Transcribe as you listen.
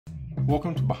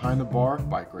Welcome to Behind the Bar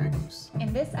by Grey Goose.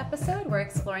 In this episode, we're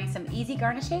exploring some easy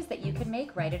garnishes that you can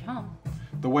make right at home.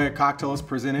 The way a cocktail is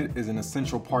presented is an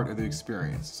essential part of the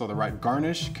experience, so the right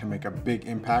garnish can make a big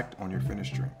impact on your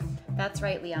finished drink. That's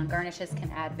right, Leon. Garnishes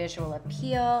can add visual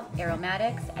appeal,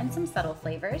 aromatics, and some subtle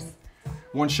flavors.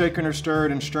 Once shaken or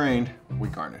stirred and strained, we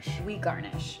garnish. We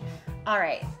garnish. All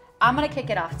right, I'm gonna kick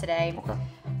it off today. Okay.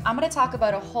 I'm gonna talk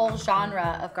about a whole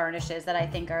genre of garnishes that I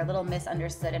think are a little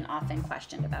misunderstood and often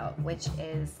questioned about, which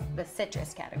is the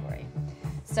citrus category.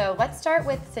 So let's start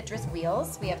with citrus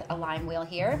wheels. We have a lime wheel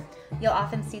here. You'll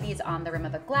often see these on the rim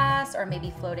of a glass or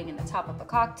maybe floating in the top of a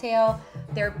cocktail.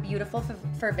 They're beautiful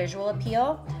for visual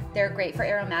appeal. They're great for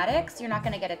aromatics. You're not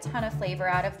gonna get a ton of flavor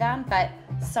out of them, but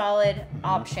solid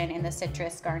option in the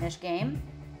citrus garnish game.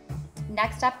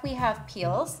 Next up, we have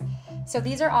peels. So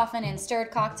these are often in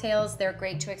stirred cocktails. They're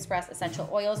great to express essential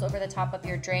oils over the top of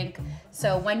your drink.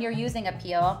 So when you're using a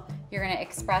peel, you're gonna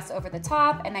express over the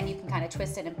top and then you can kind of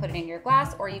twist it and put it in your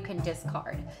glass, or you can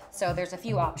discard. So there's a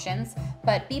few options,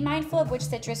 but be mindful of which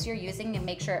citrus you're using and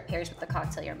make sure it pairs with the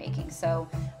cocktail you're making. So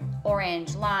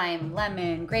orange, lime,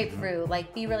 lemon, grapefruit,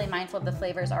 like be really mindful of the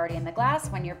flavors already in the glass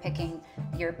when you're picking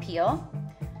your peel.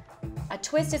 A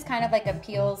twist is kind of like a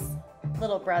peel's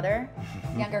little brother,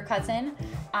 younger cousin.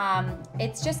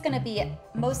 It's just gonna be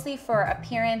mostly for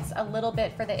appearance, a little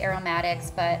bit for the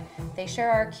aromatics, but they sure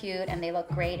are cute and they look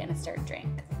great in a stirred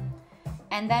drink.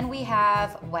 And then we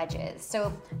have wedges.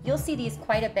 So you'll see these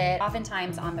quite a bit,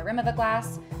 oftentimes on the rim of a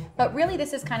glass, but really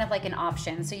this is kind of like an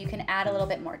option. So you can add a little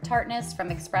bit more tartness from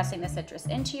expressing the citrus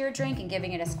into your drink and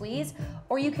giving it a squeeze,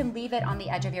 or you can leave it on the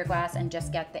edge of your glass and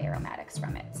just get the aromatics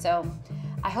from it. So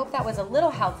I hope that was a little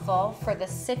helpful for the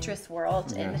citrus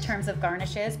world in terms of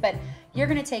garnishes, but you're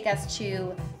gonna take us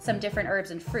to some different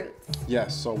herbs and fruits.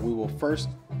 Yes, so we will first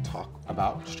talk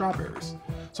about strawberries.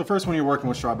 So first, when you're working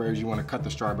with strawberries, you want to cut the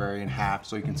strawberry in half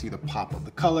so you can see the pop of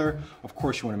the color. Of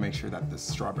course, you want to make sure that the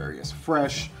strawberry is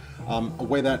fresh. A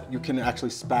way that you can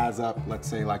actually spaz up, let's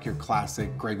say like your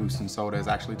classic Grey Goose and soda, is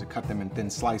actually to cut them in thin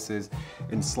slices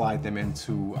and slide them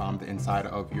into the inside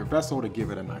of your vessel to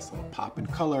give it a nice little pop in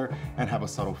color and have a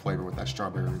subtle flavor with that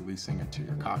strawberry releasing into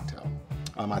your cocktail.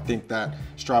 I think that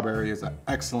strawberry is an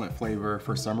excellent flavor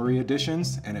for summery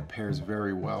additions, and it pairs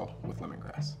very well with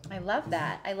lemongrass. I love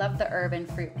that. I love the herb and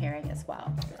fruit pairing as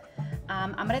well. Yeah.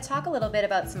 I'm going to talk a little bit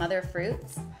about some other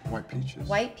fruits. White peaches.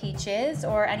 White peaches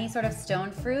or any sort of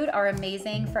stone fruit are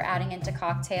amazing for adding into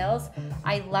cocktails.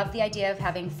 I love the idea of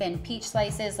having thin peach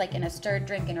slices like in a stirred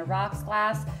drink in a rocks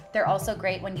glass. They're also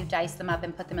great when you dice them up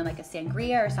and put them in like a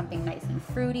sangria or something nice and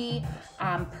fruity.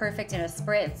 Perfect in a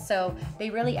spritz. So they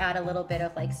really add a little bit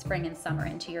of like spring and summer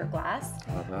into your glass.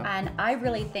 Love that. And I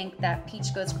really think that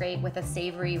peach goes great with a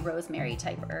savory rosemary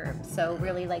type herb. So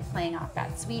really like playing off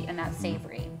that sweet and that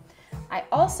savory. I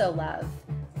also love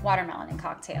watermelon in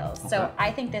cocktails. Okay. So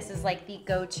I think this is like the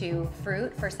go-to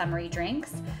fruit for summery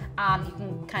drinks. You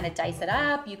can kind of dice it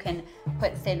up, you can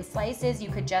put thin slices, you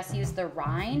could just use the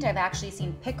rind. I've actually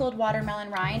seen pickled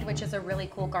watermelon rind, which is a really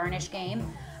cool garnish game.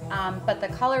 But the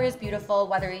color is beautiful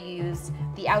whether you use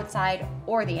the outside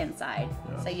or the inside.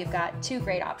 Yeah. So you've got two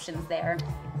great options there.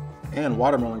 And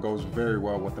watermelon goes very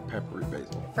well with the peppery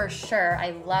basil. For sure,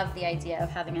 I love the idea of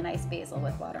having a nice basil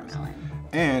with watermelon.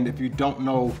 And if you don't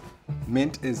know,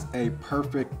 mint is a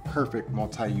perfect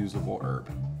multi-usable herb.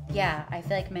 Yeah, I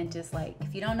feel like mint is like,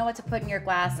 if you don't know what to put in your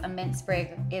glass, a mint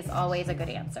sprig is always a good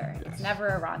answer. Yes. It's never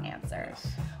a wrong answer. Yes.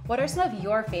 What are some of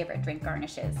your favorite drink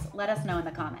garnishes? Let us know in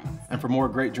the comments. And for more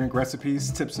great drink recipes,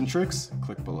 tips, and tricks,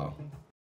 click below.